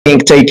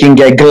taking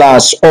a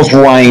glass of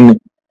wine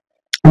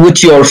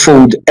with your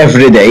food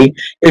every day.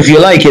 If you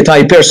like it,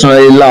 I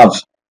personally love.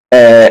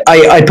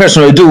 I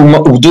personally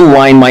do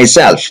wine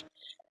myself,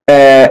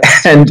 uh,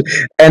 and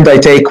and I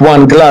take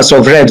one glass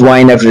of red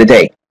wine every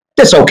day.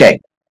 That's okay.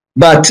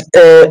 But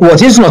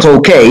what is not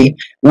okay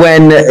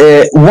when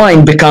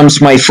wine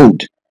becomes my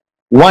food,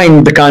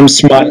 wine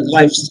becomes my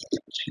lifestyle.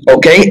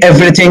 Okay,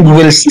 everything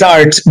will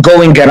start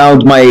going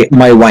around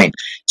my wine.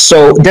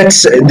 So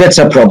that's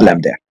a problem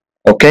there.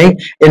 Okay,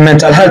 in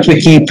mental health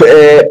we keep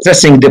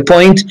pressing the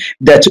point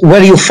that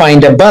where you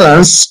find a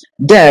balance,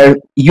 there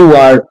you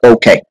are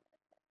okay.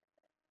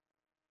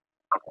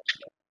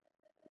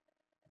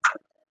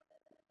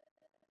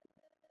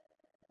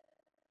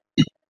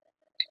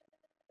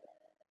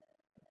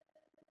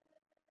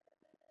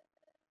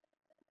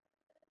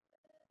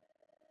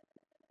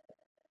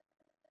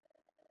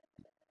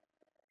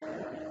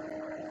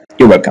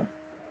 You're welcome.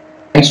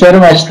 Thanks very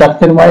much,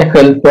 Dr.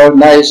 Michael, for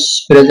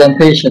nice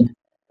presentation.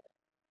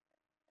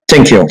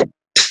 Thank you.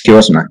 Thank you,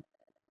 Osman.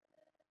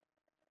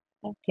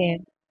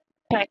 Okay.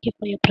 Thank you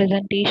for your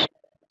presentation.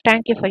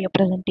 Thank you for your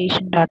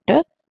presentation,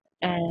 doctor.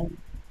 And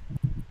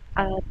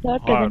our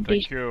third Thank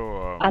presentation, you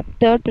our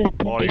third for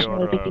presentation your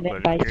will be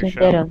given by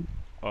clarification. Sundaram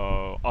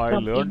I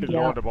from learned a India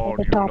lot on about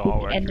the topic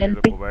how actually the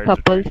NLP COVID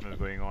couples situation is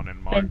going on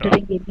in Malta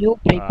mentoring a new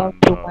breakout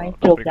and through mind the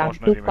program to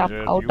precautionary come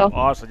measures out you of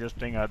are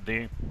suggesting at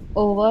the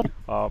over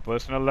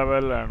personal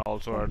level and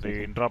also at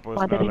the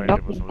intrapersonal and mother-in-law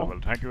interpersonal kingdom. level.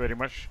 Thank you very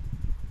much.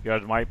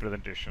 Here's my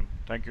presentation.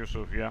 Thank you,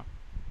 Sophia.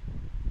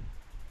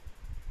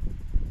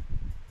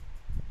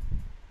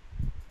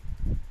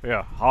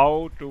 Yeah,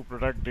 how to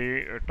protect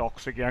the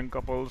toxic young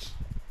couples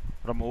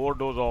from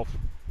overdose of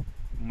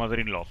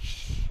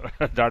mother-in-laws.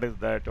 That is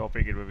the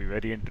topic. It will be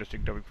very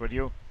interesting topic for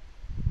you.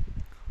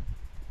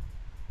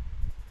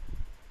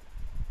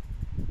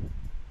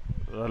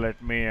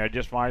 Let me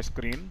adjust my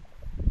screen.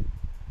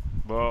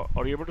 Are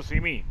you able to see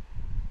me?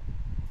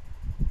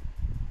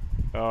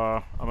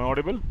 Am I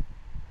audible?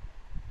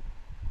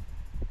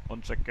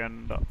 One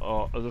second.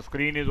 The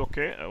screen is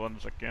okay. One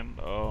second.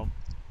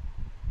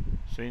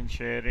 Screen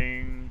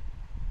sharing.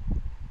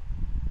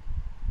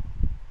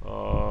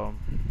 Uh,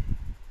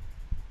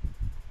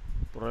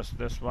 Press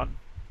this one.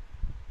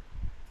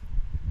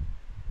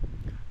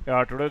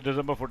 Yeah, today is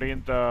December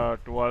 14th,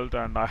 12th,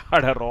 and I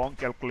had a wrong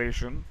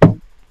calculation.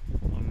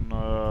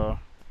 I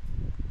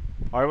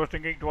was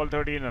thinking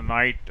 12:30 in the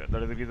night.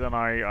 That is the reason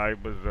I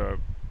was.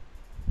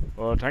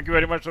 Thank you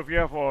very much,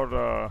 Sophia,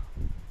 for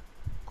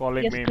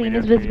calling Your me screen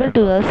is immediately visible and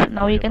to asking us. me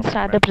Now for you your can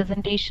start the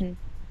commitment. presentation.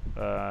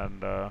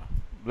 And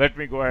let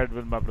me go ahead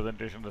with my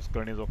presentation. The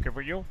screen is okay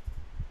for you.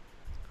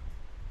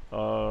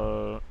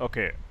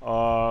 Okay,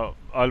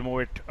 I'll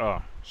move it.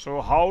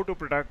 So, how to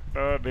protect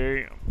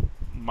the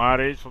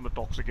marriage from the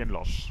toxic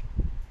in-laws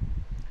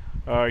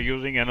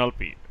using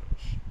NLP?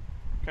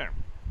 Okay.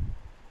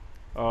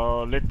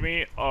 Let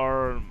me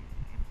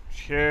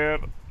share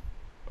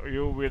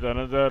you with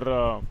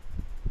another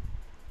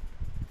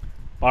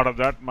part of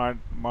that.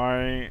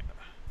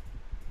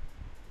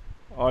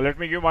 Let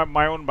me give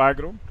my own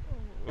background.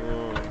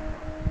 Uh,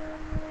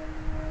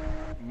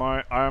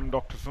 I am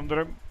Dr.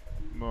 Sundaram.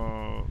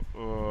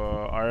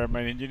 I am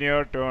an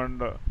engineer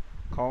turned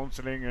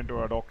counseling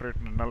into a doctorate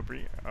in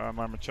NLP. I'm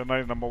a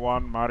Chennai's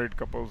 #1 married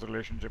couples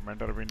relationship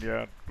mentor of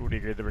India. 2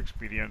 decades of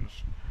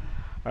experience.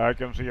 I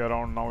can see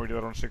around now it is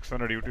around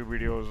 600 YouTube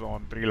videos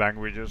on 3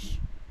 languages.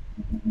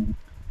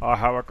 I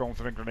have a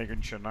counseling clinic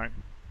in Chennai,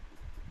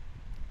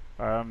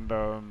 and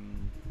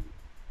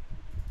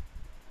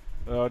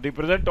the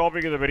present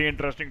topic is a very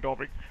interesting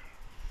topic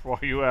for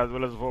you as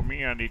well as for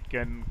me, and it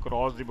can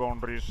cross the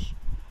boundaries.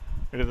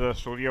 It is a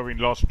story of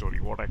in-law story.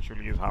 What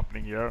actually is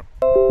happening here?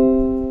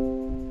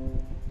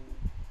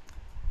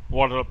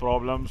 What are the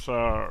problems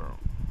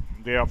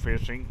they are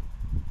facing?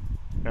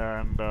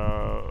 And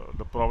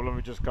the problem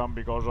which has come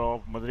because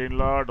of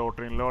mother-in-law,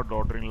 daughter-in-law,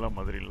 daughter-in-law,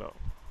 mother-in-law.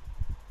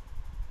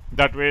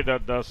 That way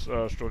that the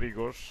story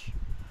goes.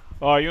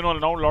 Now a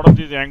lot of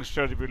these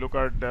youngsters, if you look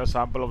at the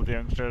sample of the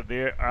youngsters,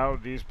 they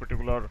have these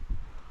particular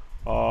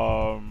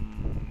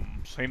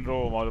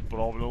syndrome or the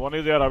problem. One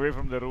is they are away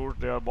from their roots,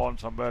 they are born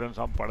somewhere in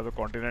some part of the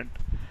continent,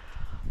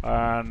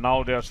 and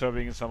now they are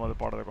serving in some other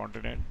part of the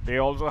continent. They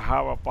also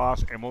have a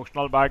past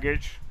emotional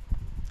baggage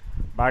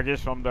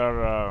from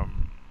their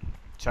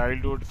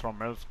childhood,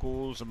 from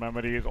schools,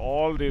 memories,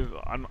 all these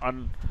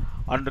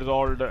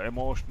unresolved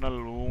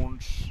emotional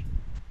wounds,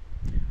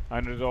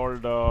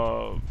 unresolved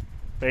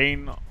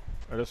pain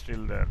is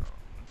still there.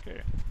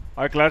 Okay.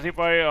 I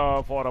classify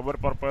for our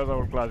purpose. I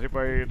will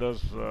classify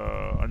this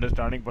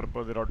understanding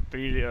purpose. There are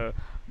three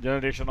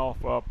generation of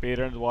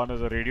parents. One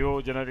is a radio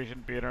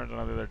generation parent,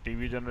 another is a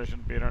TV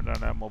generation parent,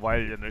 and a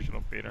mobile generation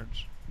of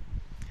parents.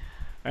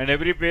 And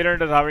every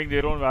parent is having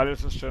their own value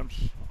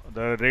systems.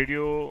 The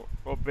radio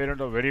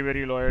parents are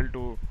very loyal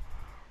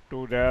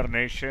to their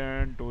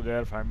nation, to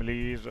their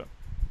families,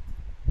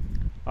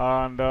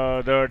 and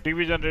the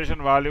TV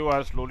generation value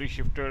has slowly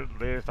shifted.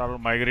 They started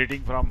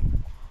migrating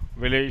from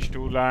village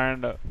to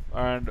land,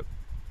 and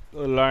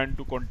land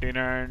to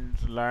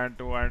continents, land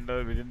to, and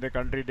within the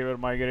country they were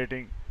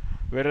migrating.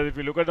 Whereas if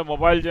you look at the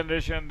mobile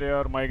generation, they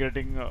are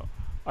migrating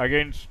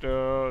against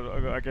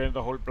the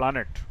whole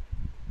planet,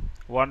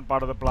 one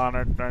part of the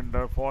planet, and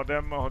for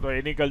them,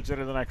 any culture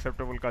is an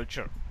acceptable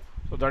culture.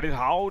 So that is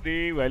how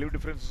the value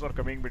differences are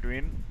coming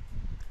between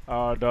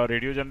the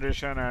radio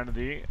generation and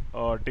the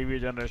TV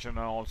generation, and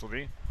also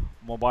the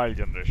mobile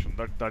generation.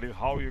 That is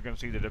how you can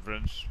see the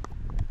difference.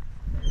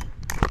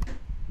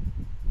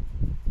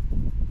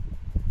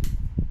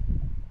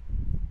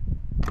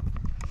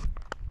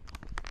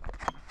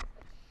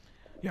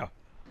 Yeah.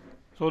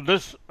 So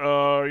this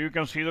you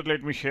can see that.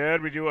 Let me share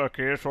with you a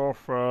case of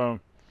a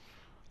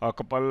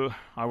couple.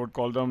 I would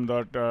call them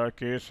that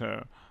case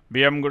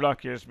BM Guda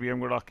case. BM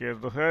Guda case.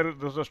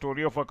 This is the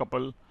story of a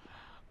couple,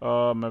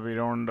 maybe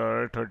around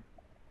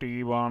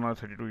 31 or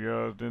 32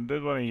 years. Then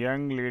there was a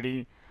young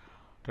lady,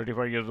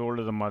 35 years old,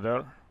 is a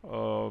mother,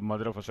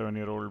 mother of a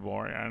 7-year-old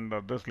boy, and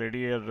this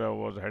lady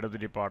was head of the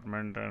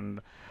department,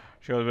 and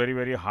she was very,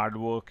 very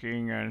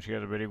hardworking, and she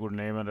has a very good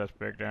name and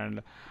respect.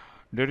 And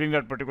during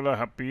that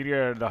particular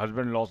period, the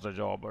husband lost the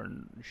job,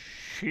 and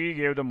she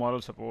gave the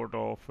moral support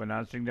of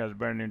financing the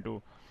husband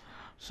into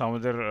some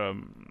other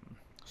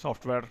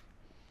software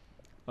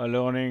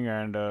learning,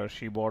 and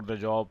she bought the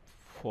job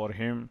for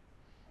him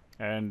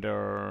and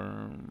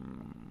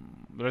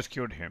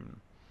rescued him.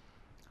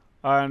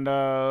 And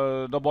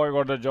the boy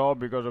got the job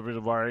because of his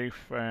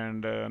wife,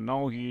 and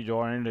now he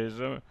joined his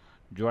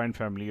joint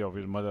family of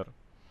his mother.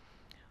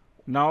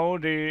 Now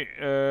the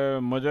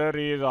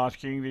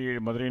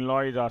mother-in-law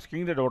is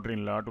asking the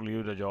daughter-in-law to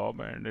leave the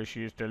job, and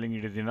she is telling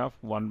it is enough.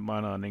 One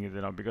man earning is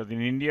enough, because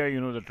in India,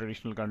 the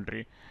traditional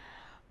country,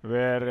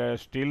 where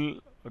still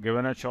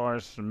given a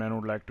choice, men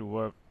would like to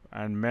work,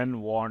 and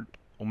men want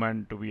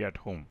women to be at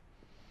home.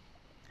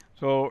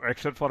 So,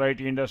 except for IT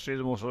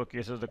industries, most of the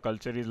cases the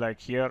culture is like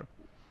here.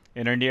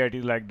 In India, it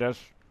is like this.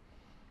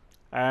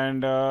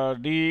 And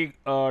the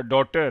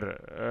daughter,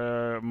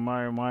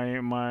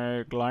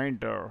 my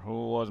client,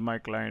 who was my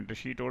client,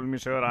 she told me,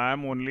 sir, I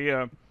am only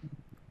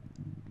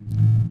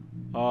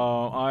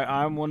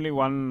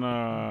one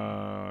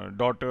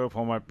daughter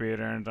for my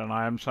parents, and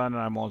I am son,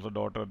 and I am also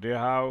daughter. They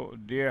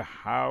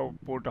have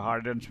put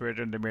hard and sweat,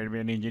 and they made me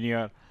an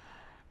engineer.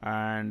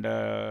 And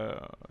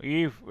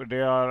if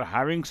they are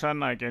having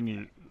son, I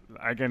can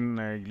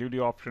give the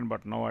option,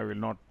 but no, I will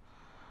not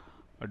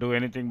do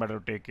anything but to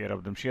take care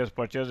of them. She has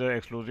purchased an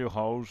exclusive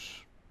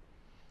house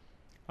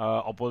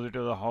opposite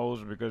to the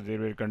house, because there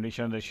were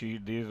conditions that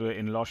these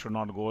in-laws should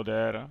not go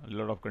there. A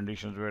lot of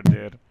conditions were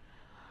there,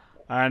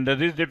 and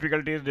these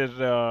difficulties these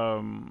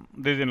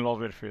in-laws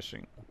were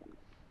facing.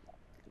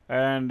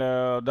 And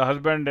the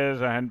husband is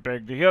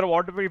handpicked. Here,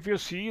 what if you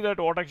see that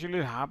what actually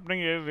is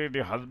happening is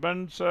the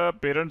husband's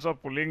parents are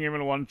pulling him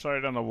on one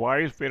side, and the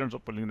wife's parents are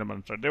pulling them on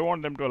one side. They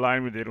want them to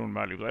align with their own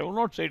values. I will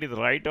not say it is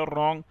right or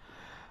wrong,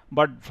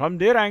 but from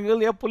their angle,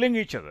 they are pulling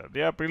each other.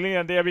 They are pulling,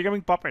 and they are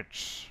becoming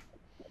puppets.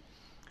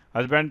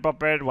 Husband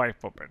puppet, wife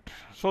puppet.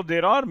 So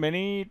there are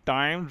many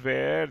times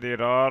where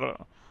there are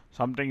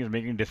something is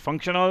making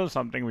dysfunctional,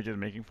 something which is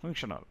making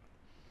functional.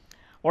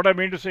 What I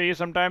mean to say is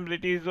sometimes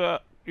it is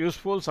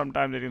useful,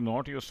 sometimes it is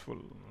not useful.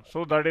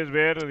 So that is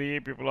where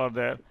the people are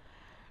there.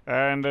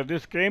 And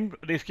this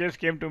case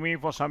came to me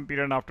for some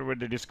period. Afterward,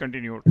 they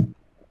discontinued.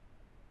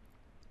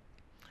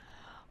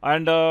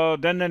 And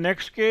then the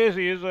next case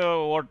is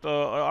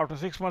after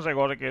 6 months I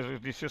got a case.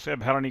 This is a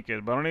Bharani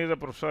case. Bharani is a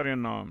professor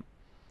in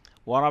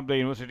one of the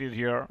universities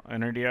here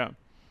in India,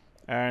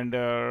 and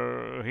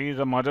he is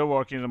a mother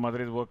working. The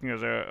mother is working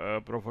as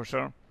a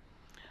professor,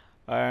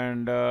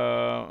 and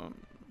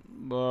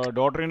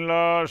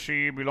daughter-in-law,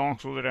 she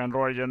belongs to the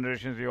Android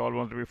generation. She all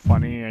wants to be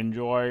funny,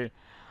 enjoy.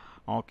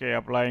 Okay,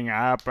 applying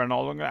app and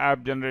all.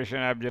 App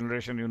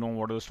generation, you know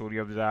what is the story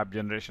of this app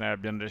generation.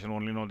 App generation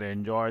only know they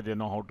enjoy, they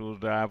know how to use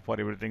the app for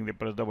everything. They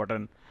press the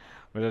button,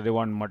 whether they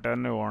want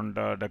mutton, they want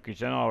the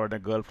kitchen, or the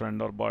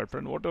girlfriend or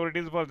boyfriend, whatever it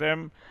is for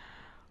them.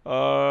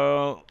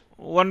 Uh,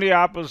 Only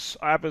app is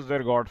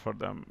their god for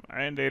them,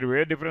 and there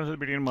were differences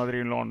between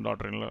mother-in-law and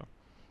daughter-in-law.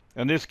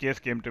 And this case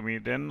came to me.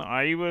 Then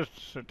I was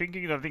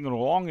thinking nothing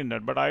wrong in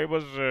that, but I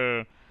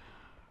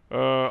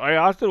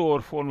asked her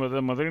over phone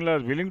whether mother-in-law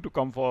is willing to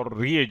come for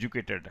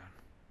re-educated.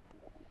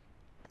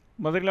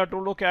 Mother-in-law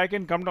told, okay, I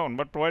can come down,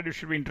 but provided it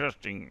should be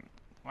interesting.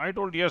 I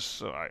told,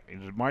 yes,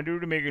 it's my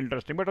duty to make it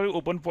interesting, but are you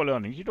open for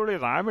learning? She told,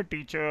 yes, I am a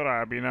teacher, I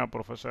have been a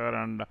professor,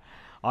 and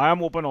I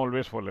am open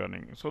always for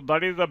learning. So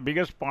that is the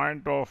biggest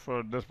point of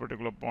this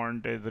particular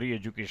point is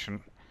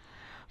re-education.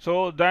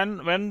 So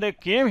then when they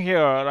came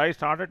here, I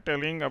started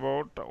telling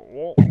about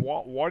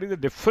what is the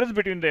difference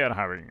between they are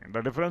having.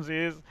 The difference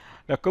is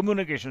the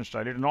communication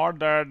style. It's not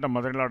that the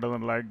mother-in-law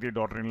doesn't like the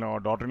daughter-in-law, or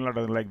daughter-in-law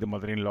doesn't like the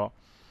mother-in-law.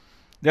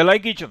 They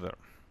like each other.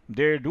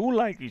 They do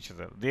like each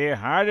other. They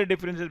had a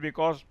differences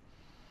because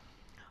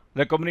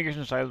the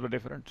communication styles were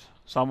different.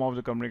 Some of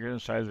the communication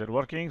styles were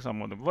working,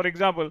 some of them. For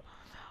example,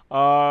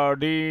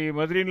 the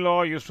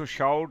mother-in-law used to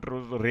shout,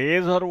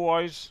 raise her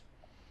voice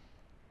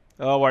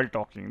while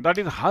talking. That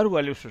is her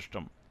value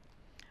system.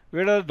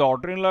 Whereas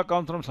daughter-in-law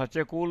comes from such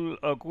a cool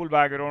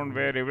background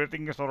where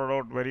everything is sorted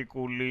out very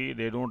coolly.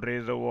 They don't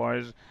raise the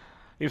voice.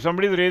 If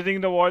somebody is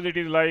raising the voice, it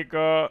is like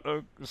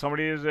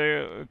somebody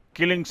is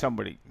killing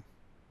somebody.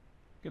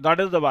 That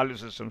is the value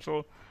system.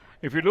 So,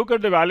 if you look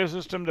at the value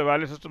systems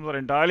are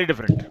entirely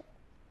different.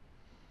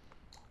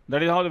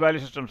 That is how the value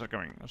systems are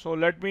coming. So,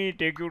 let me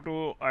take you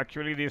to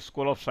actually the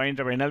School of Science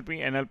of NLP.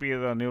 NLP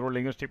is a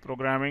neuro-linguistic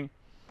programming.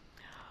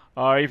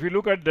 If you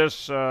look at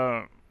this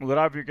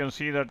graph, you can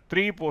see that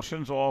three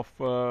portions of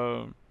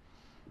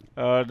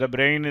the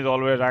brain is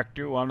always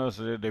active. One is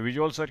the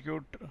visual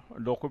circuit,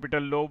 the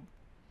occipital lobe,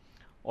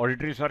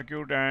 auditory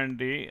circuit, and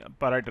the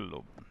parietal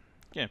lobe.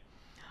 Okay.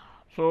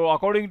 So,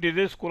 according to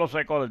this school of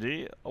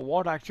psychology,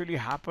 what actually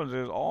happens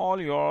is all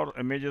your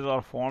images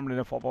are formed in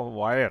the form of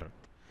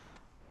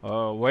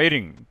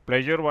wiring,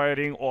 pleasure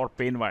wiring or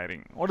pain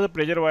wiring. What is the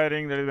pleasure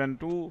wiring? That is when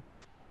two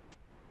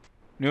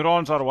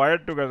neurons are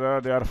wired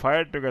together, they are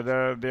fired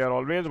together, they are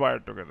always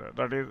wired together.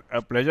 That is a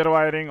pleasure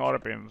wiring or a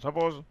pain.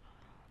 Suppose,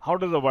 how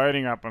does the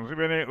wiring happen? See,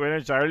 when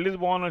a child is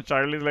born, a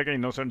child is like an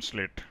innocent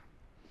slate.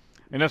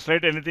 In a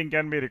slate, anything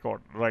can be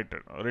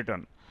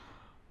written.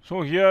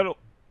 So here,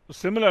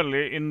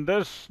 similarly, in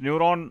this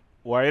neuron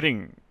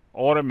wiring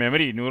or a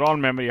memory, neuron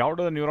memory, how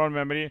does the neuron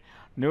memory?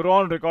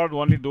 Neuron record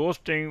only those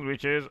things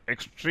which is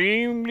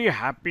extremely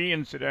happy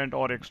incident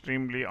or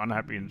extremely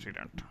unhappy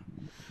incident.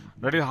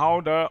 That is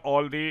how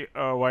all the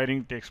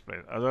wiring takes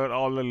place.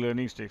 All the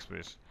learnings takes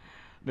place.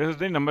 This is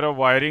the number of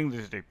wirings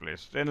this take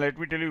place. Then let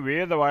me tell you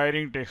where the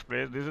wiring takes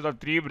place. This is the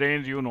three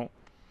brains you know.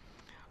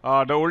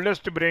 The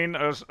oldest brain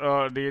is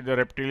the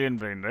reptilian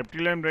brain.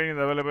 Reptilian brain is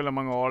available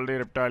among all the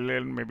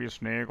reptilian, maybe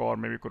snake or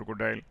maybe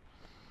crocodile.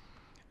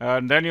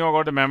 And then you have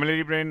got the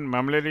mammillary brain,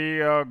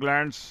 mammillary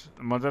glands,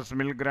 mother's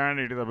milk gland.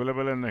 It is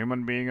available in the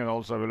human being and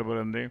also available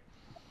in the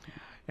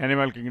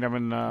animal kingdom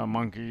in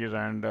monkeys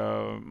and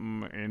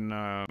in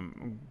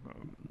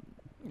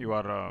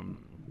your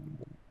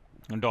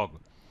dog.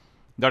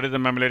 That is the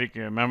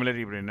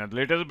mammillary brain. And the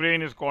latest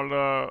brain is called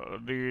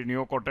the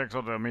neocortex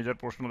or the major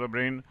portion of the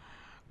brain,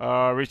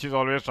 which is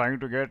always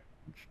trying to get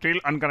still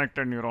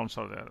unconnected neurons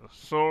are there.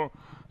 So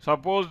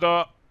suppose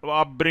the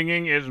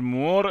upbringing is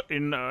more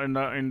in the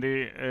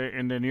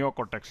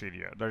neocortex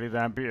area, that is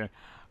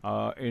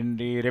in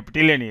the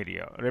reptilian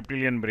area,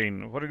 reptilian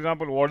brain. For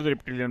example, what is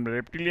reptilian brain?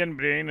 Reptilian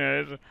brain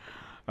is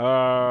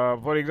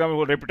for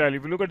example, reptile.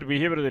 If you look at the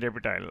behavior of the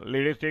reptile,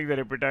 let us take the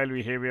reptile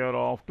behavior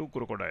of two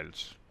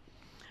crocodiles.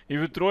 If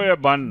you throw a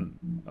bun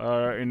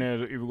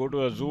if you go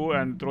to a zoo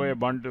and throw a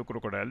bun to a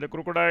crocodile, the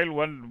crocodile,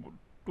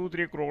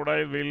 three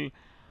crocodile will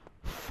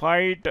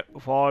fight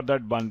for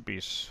that bun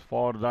piece,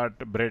 for that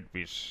bread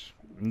piece.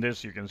 In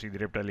this, you can see the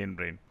reptilian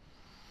brain.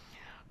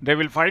 They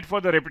will fight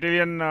for the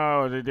reptilian.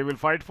 They will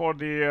fight for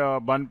the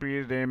bun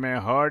piece. They may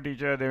hurt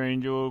each other. They may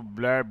injure.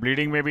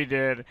 Bleeding may be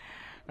there.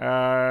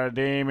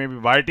 They may be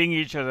biting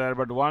each other.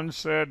 But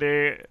once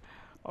they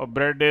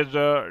bread is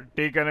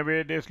taken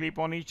away, they sleep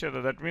on each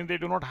other. That means they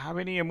do not have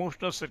any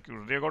emotional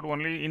circuits. They got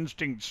only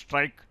instinct,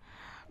 strike,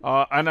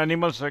 an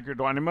animal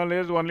circuit. Animal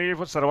is only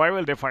for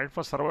survival. They fight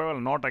for survival,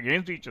 not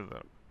against each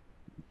other.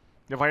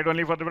 They fight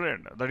only for the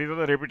bread. That is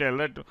the reptile.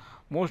 That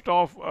most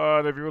of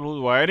the people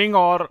whose wiring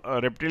or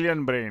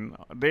reptilian brain,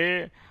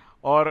 they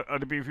or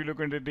if you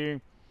look into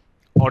the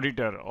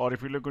auditor, or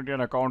if you look into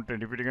an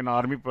accountant, if you take an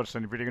army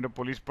person, if you take into a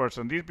police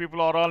person, these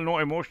people are all no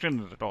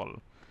emotions at all,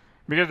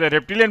 because the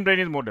reptilian brain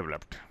is more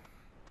developed.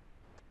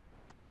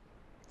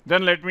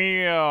 Then let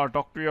me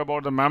talk to you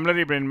about the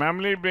mammillary brain.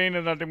 Mammillary brain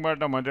is nothing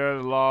but a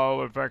mother's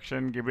love,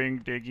 affection, giving,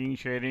 taking,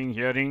 sharing,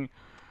 hearing.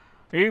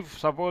 If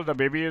suppose the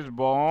baby is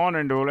born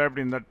and developed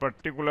in that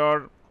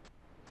particular,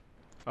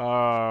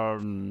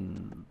 what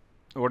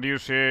do you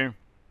say,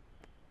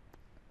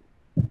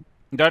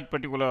 that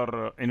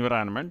particular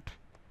environment,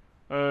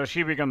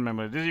 she becomes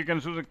memory. This you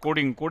can use the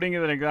coding. Coding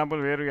is an example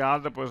where we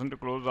ask the person to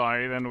close the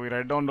eyes and we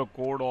write down the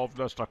code of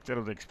the structure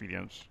of the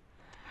experience.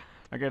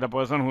 Okay, the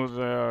person who's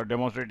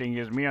demonstrating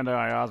is me, and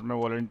I ask my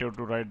volunteer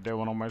to write there.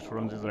 One of my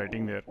students is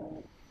writing there.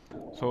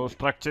 So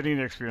structuring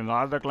the experience.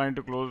 Ask the client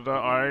to close the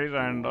eyes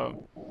and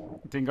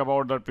think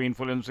about that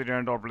painful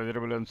incident or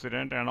pleasurable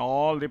incident, and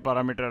all the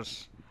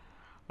parameters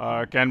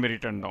can be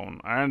written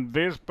down. And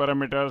these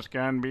parameters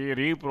can be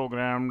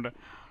reprogrammed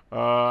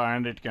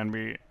and it can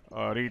be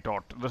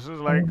retaught. This is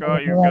like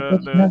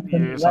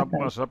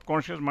the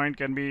subconscious mind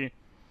can be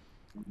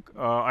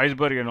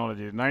iceberg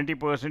analogy.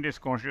 90% is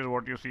conscious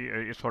what you see,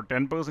 is for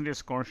 10%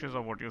 is conscious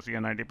of what you see,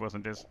 and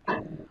 90% is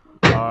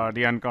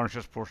the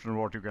unconscious portion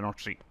what you cannot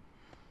see.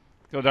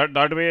 So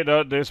that way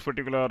this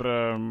particular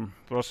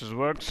process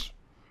works.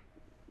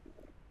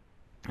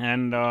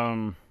 And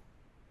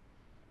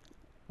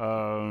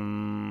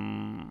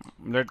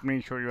let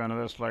me show you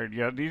another slide.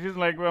 Yeah, this is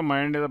like the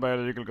mind is a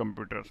biological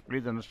computer.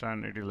 Please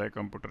understand, it is like a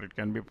computer. It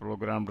can be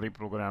programmed,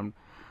 reprogrammed.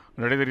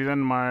 That is the reason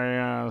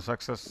my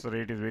success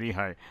rate is very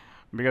high,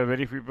 because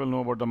very few people know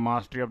about the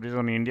mastery of this.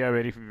 In India,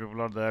 very few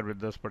people are there with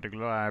this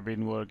particular. I have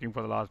been working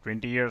for the last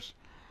 20 years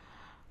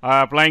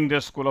applying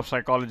this school of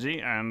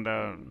psychology, and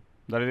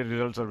that is the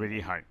results are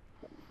very high.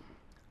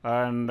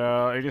 And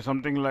it is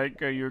something like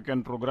you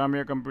can program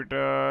your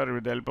computer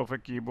with the help of a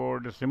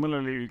keyboard.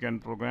 Similarly, you can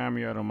program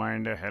your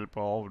mind with the help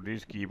of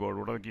this keyboard.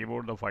 What are the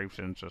keyboard? The five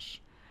senses.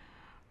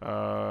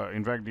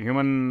 In fact, the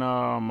human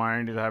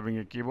mind is having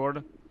a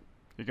keyboard.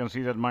 You can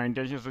see that my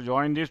intention is to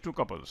join these two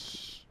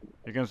couples.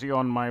 You can see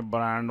on my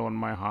brand, on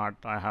my heart,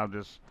 I have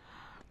this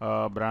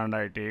brand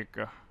I take.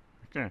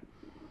 Okay,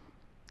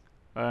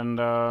 and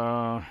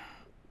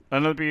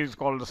NLP is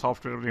called the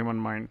software of the human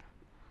mind.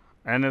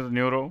 N is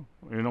neuro.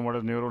 You know what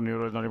is neuro?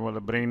 Neuro is nothing but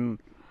the brain.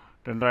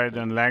 Right,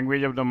 then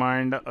language of the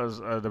mind is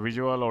the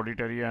visual,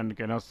 auditory, and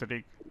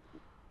kinesthetic.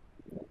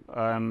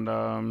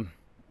 And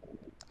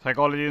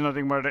psychology is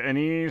nothing but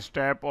any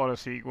step or a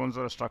sequence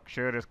or a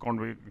structure is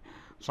called.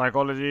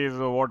 Psychology is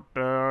what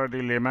the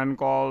layman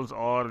calls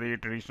or the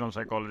traditional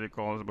psychology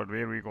calls, but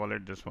where we call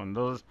it this one.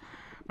 Those.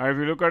 If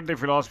you look at the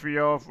philosophy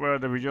of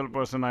the visual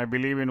person, I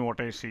believe in what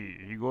I see.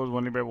 He goes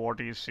only by what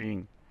he is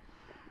seeing.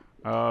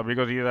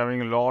 Because he is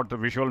having a lot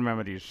of visual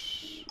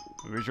memories.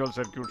 Visual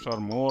circuits are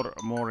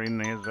more in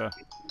his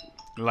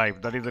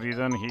life. That is the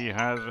reason he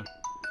has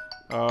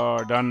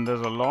done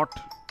this a lot.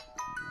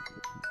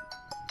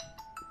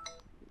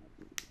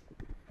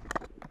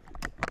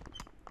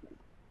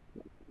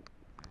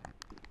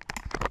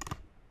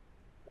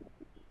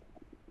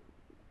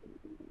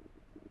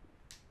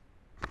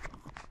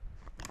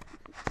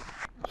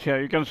 So yeah,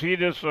 you can see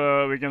this.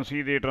 We can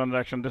see the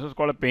transaction. This is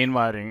called a pain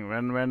wiring.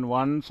 When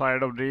one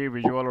side of the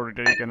visual,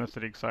 auditory,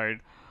 kinesthetic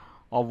side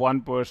of one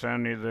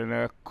person is in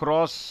a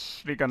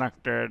crossly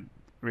connected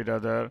with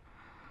other,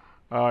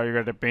 you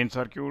get a pain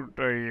circuit.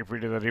 If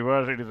it is a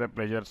reverse, it is a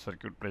pleasure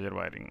circuit, pleasure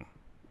wiring.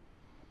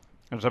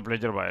 It's a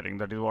pleasure wiring.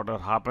 That is what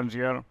happens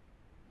here.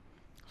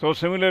 So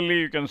similarly,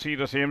 you can see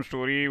the same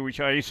story which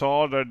I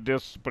saw, that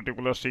this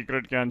particular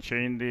secret can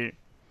change the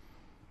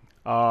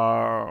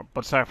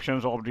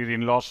perceptions of these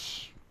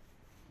in-laws.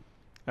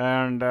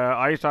 And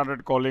I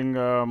started calling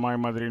my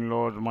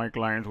mother-in-laws, my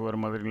clients who are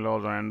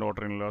mother-in-laws and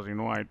daughter-in-laws. You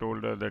know, I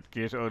told that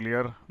case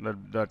earlier,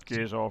 that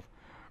case of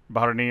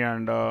Bharani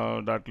and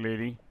that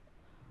lady.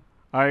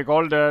 I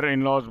called their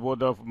in-laws, both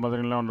the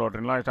mother-in-law and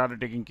daughter-in-law. I started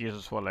taking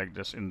cases for like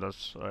this in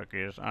this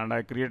case, and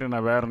I create an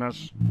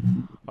awareness,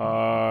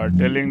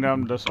 telling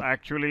them this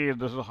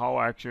is how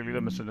actually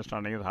the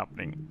misunderstanding is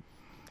happening.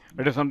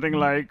 It is something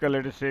like,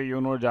 let us say,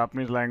 you know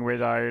Japanese language,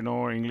 I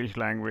know English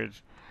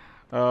language,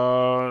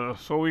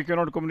 so we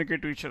cannot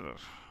communicate to each other.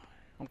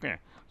 Okay.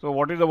 So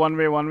what is the one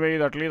way? One way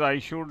is at least I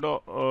should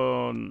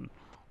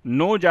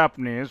know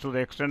Japanese to the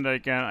extent I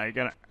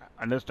can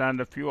understand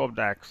a few of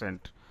the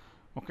accent.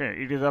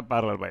 Okay, it is a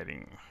parallel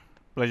wiring,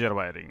 pleasure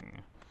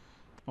wiring.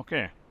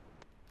 Okay,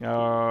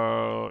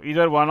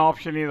 either one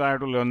option is I have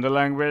to learn the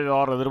language,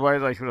 or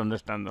otherwise I should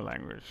understand the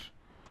language.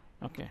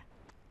 Okay,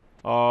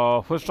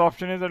 first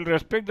option is I'll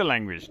respect the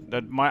language,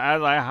 that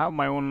as I have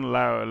my own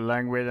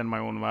language and my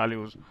own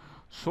values,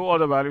 so are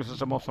the value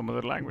system of some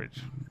other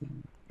language,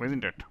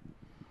 isn't it?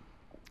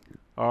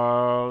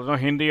 No,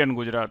 Hindi and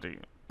Gujarati.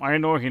 I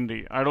know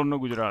Hindi. I don't know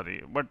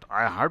Gujarati, but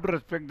I have to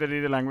respect that there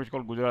is a language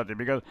called Gujarati,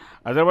 because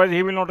otherwise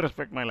he will not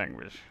respect my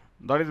language.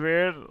 That is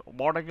where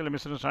what actually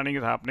misunderstanding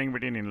is happening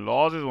between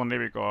in-laws is only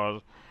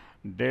because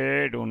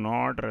they do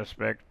not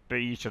respect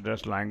each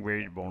other's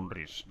language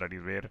boundaries. That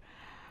is where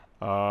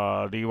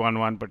the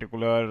one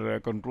particular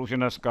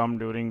conclusion has come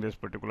during this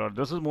particular.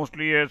 This is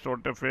mostly a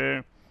sort of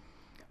a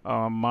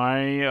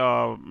my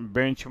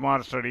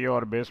benchmark study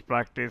or best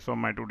practice of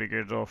my 2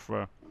 decades of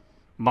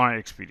my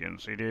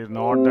experience. It is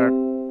not that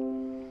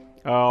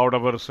out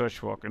of a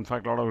research work. In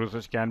fact, a lot of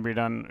research can be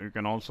done. You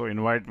can also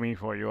invite me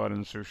for your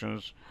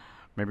institutions.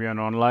 Maybe an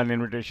online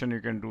invitation,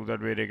 you can do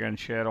that, where they can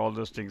share all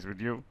those things with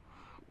you.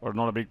 Or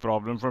not a big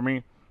problem for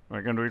me.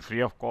 I can do it free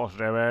of cost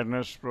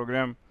awareness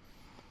program.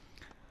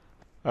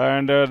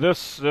 And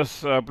this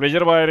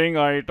pleasure wiring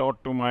I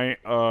taught to my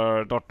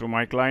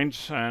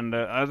clients, and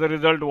as a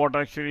result, what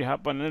actually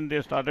happened, and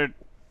they started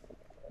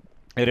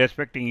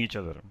respecting each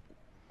other.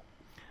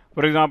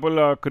 For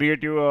example,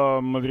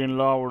 creative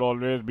mother-in-law would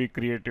always be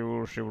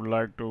creative. She would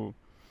like to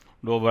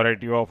do a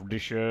variety of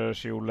dishes.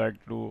 She would like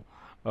to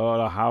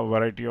have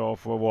variety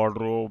of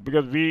wardrobe,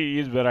 because we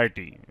is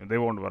variety. They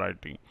want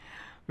variety.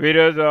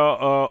 Whereas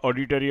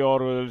auditory,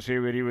 or say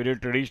very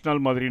traditional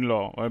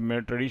mother-in-law,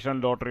 traditional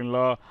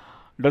daughter-in-law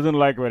doesn't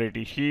like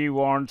variety. She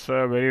wants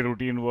very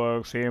routine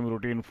work, same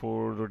routine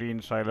food,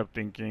 routine style of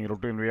thinking,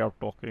 routine way of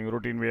talking,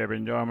 routine way of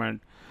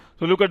enjoyment.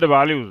 So look at the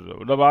values.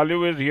 The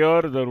value is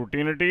here, the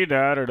routinity,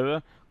 there it is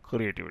the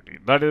creativity.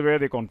 That is where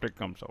the conflict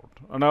comes out.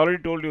 And I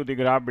already told you the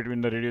gap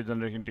between the radio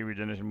generation, TV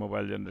generation,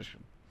 mobile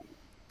generation.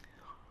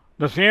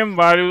 The same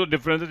value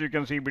differences you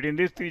can see between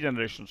these three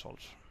generations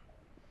also.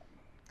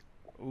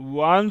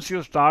 Once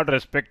you start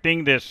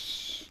respecting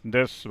this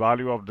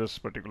value of this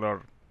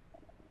particular,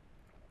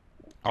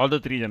 all the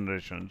three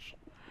generations,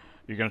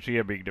 you can see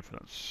a big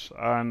difference.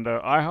 And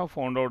I have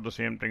found out the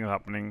same thing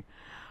happening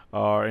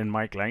in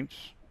my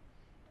clients,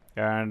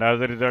 and as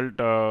a result,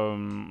 a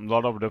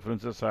lot of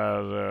differences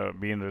have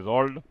been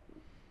resolved.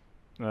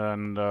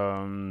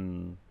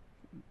 And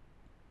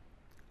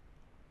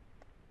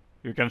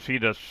you can see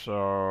this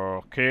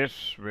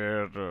case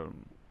where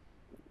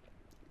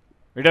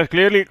it has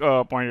clearly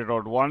pointed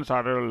out one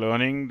started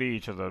learning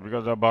each other,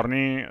 because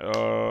Barney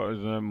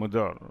is a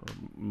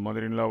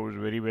mother-in-law who is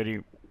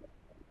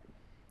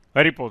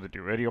very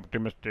positive, very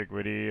optimistic,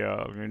 very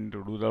going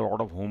to do a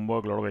lot of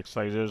homework, a lot of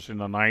exercises in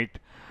the night.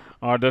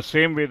 The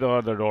same with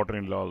the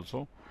daughter-in-law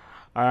also.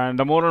 And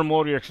the more and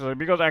more you exercise,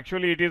 because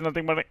actually it is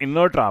nothing but an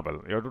inner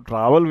travel. You have to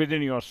travel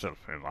within yourself.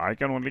 I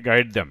can only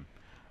guide them.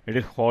 It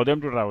is for them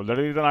to travel. That is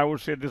the reason I would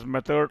say this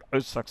method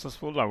is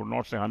successful. I would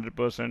not say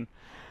 100%,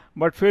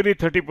 but fairly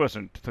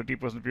 30%.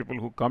 30% people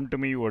who come to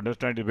me, you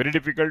understand it is very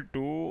difficult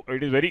to,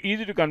 it is very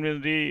easy to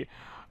convince the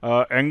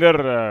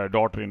younger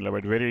daughter-in-law,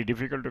 but very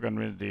difficult to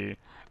convince the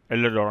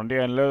elder daughter,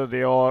 unless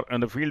they are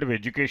in the field of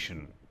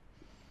education.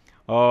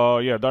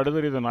 Yeah, that is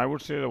the reason. I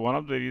would say that one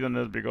of the reasons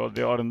is because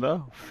they are in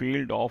the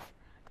field of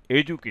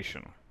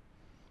education,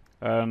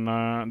 and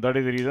that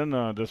is the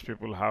reason these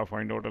people have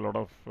find out a lot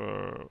of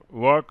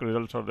work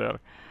results are there.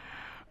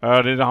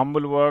 There is a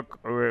humble work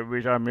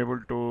which I am able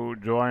to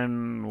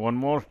join one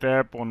more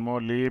step, one more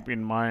leap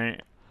in my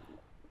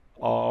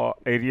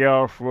area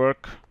of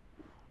work,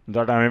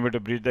 that I am able to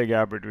bridge the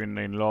gap between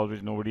the in-laws,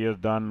 which nobody has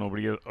done,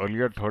 nobody has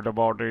earlier thought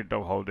about it,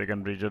 of how they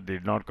can bridge it, they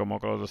did not come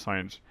across the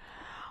science.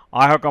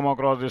 I have come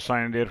across this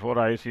sign, therefore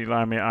I feel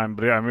I'm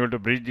able to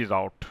bridge this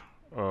out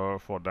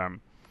for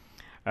them.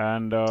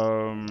 And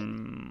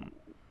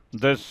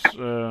this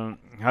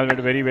has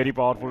made very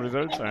powerful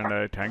results, and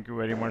I thank you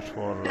very much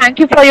for Thank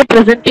you for your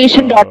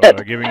presentation, doctor.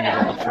 giving this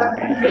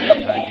opportunity. And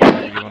I thank each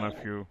and every one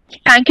of you.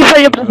 Thank you for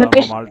your From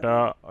presentation,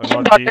 Malta,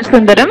 Dr. thank you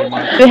very Sundaram.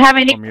 much. Do you have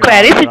any From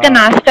queries? You can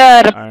ask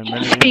our and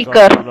many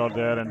speaker. people are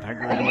there, and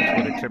thank you very much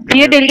for accepting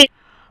Dear it. Delhi,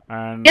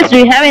 And yes, do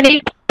you have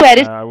any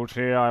queries? I would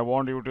say I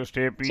want you to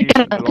stay You peace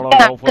can with a lot of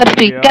ask love for our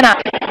speaker. India.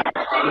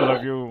 All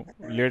of you,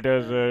 let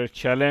us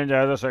challenge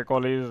as a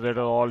psychologist, let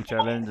us all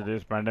challenge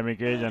this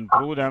pandemic age and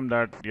prove them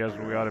that yes,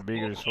 we are a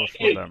big resource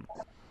for them.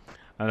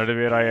 And that is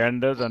where I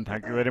end this, and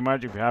thank you very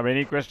much. If you have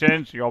any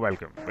questions, you're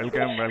welcome.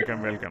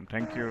 Welcome.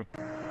 Thank you.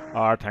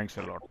 Thanks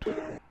a lot.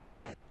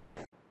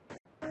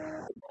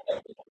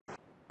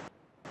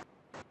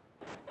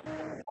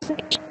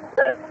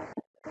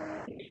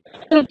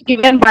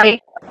 Given by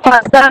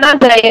Fazana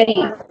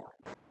Zayari.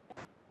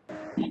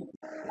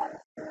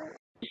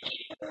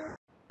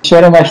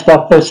 Very much,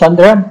 Dr.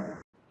 Sandra.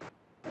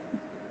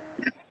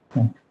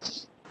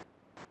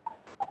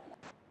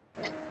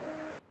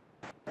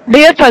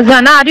 Dear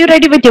Fazana, are you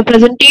ready with your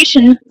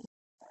presentation?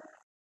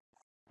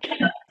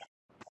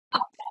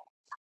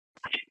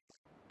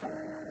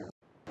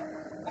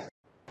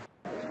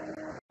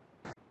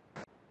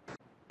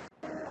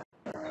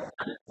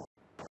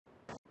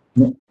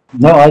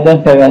 No, I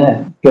don't have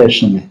any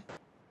question.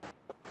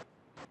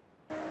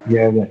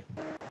 Yeah, welcome.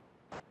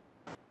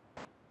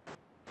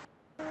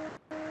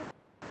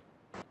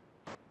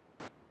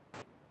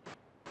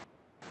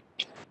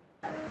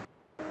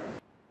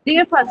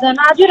 Dear Fazana,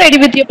 are you ready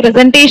with your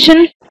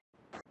presentation?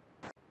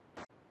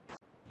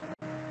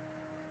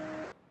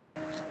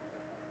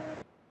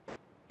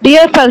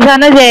 Dear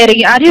Fazana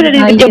Zayari, are you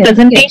ready with your Yes,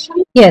 presentation?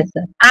 yes,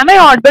 sir. Am I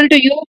audible to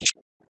you?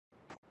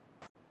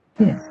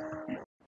 Yes.